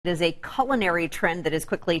It is a culinary trend that is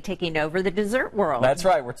quickly taking over the dessert world. That's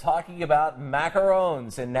right. We're talking about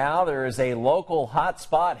macarons, and now there is a local hot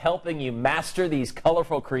spot helping you master these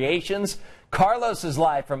colorful creations. Carlos is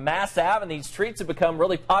live from Mass Ave, and these treats have become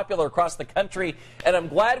really popular across the country, and I'm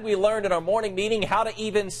glad we learned in our morning meeting how to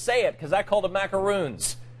even say it, because I called them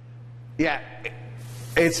macaroons. Yeah.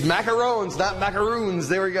 It's macarons, not macaroons.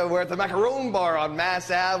 There we go. We're at the Macaron Bar on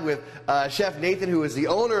Mass Ave with Chef Nathan, who is the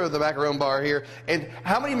owner of the Macaron Bar here. And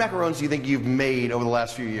how many macarons do you think you've made over the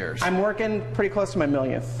last few years? I'm working pretty close to my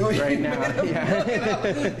millionth right now.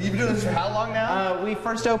 Yeah. You've been doing this for how long now? We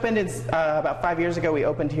first opened about 5 years ago. We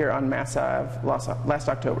opened here on Mass Ave last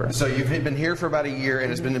October. So you've been here for about a year,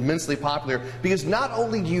 and it's been immensely popular because not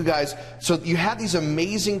only do you guys, so you have these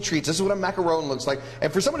amazing treats. This is what a macaron looks like.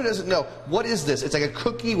 And for someone who doesn't know, what is this? It's like a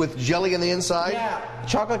cookie with jelly on the inside? Yeah,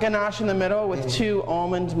 chocolate ganache in the middle with 2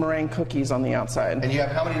 almond meringue cookies on the outside. And you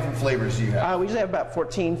have, how many different flavors do you have? We usually have about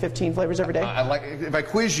 14, 15 flavors every day. If I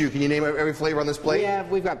quiz you, can you name every flavor on this plate?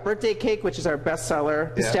 We've got birthday cake, which is our best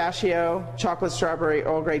seller, pistachio, chocolate strawberry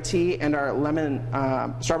Earl Grey tea, and our lemon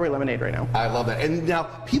strawberry lemonade right now. I love that. And now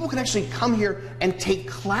people can actually come here and take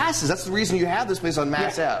classes. That's the reason you have this place on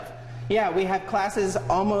Mass Ave. Yeah, we have classes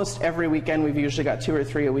almost every weekend. We've usually got 2 or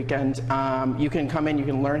 3 a weekend. You can come in, you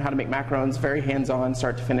can learn how to make macarons, very hands-on,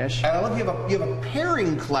 start to finish. And I love you have a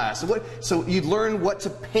pairing class. So you learn what to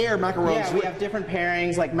pair macarons with? Yeah, we have different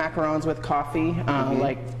pairings, like macarons with coffee,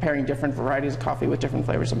 like pairing different varieties of coffee with different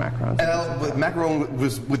flavors of macarons. And macaron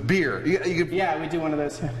with beer. Yeah, we do one of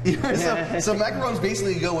those. So macarons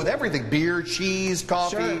basically go with everything. Beer, cheese,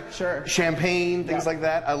 coffee, champagne, things like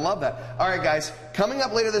that. I love that. All right, guys, coming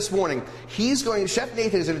up later this morning, Chef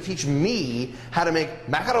Nathan is going to teach me how to make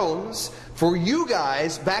macarons for you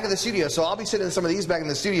guys back in the studio. So I'll be sitting in some of these back in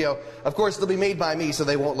the studio. Of course, they'll be made by me, so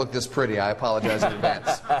they won't look this pretty. I apologize in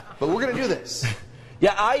advance. But we're going to do this.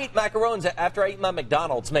 Yeah, I eat macarons after I eat my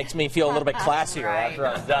McDonald's. Makes me feel a little bit classier after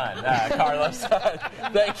I'm done. Carlos,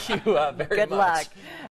 thank you very much. Good luck.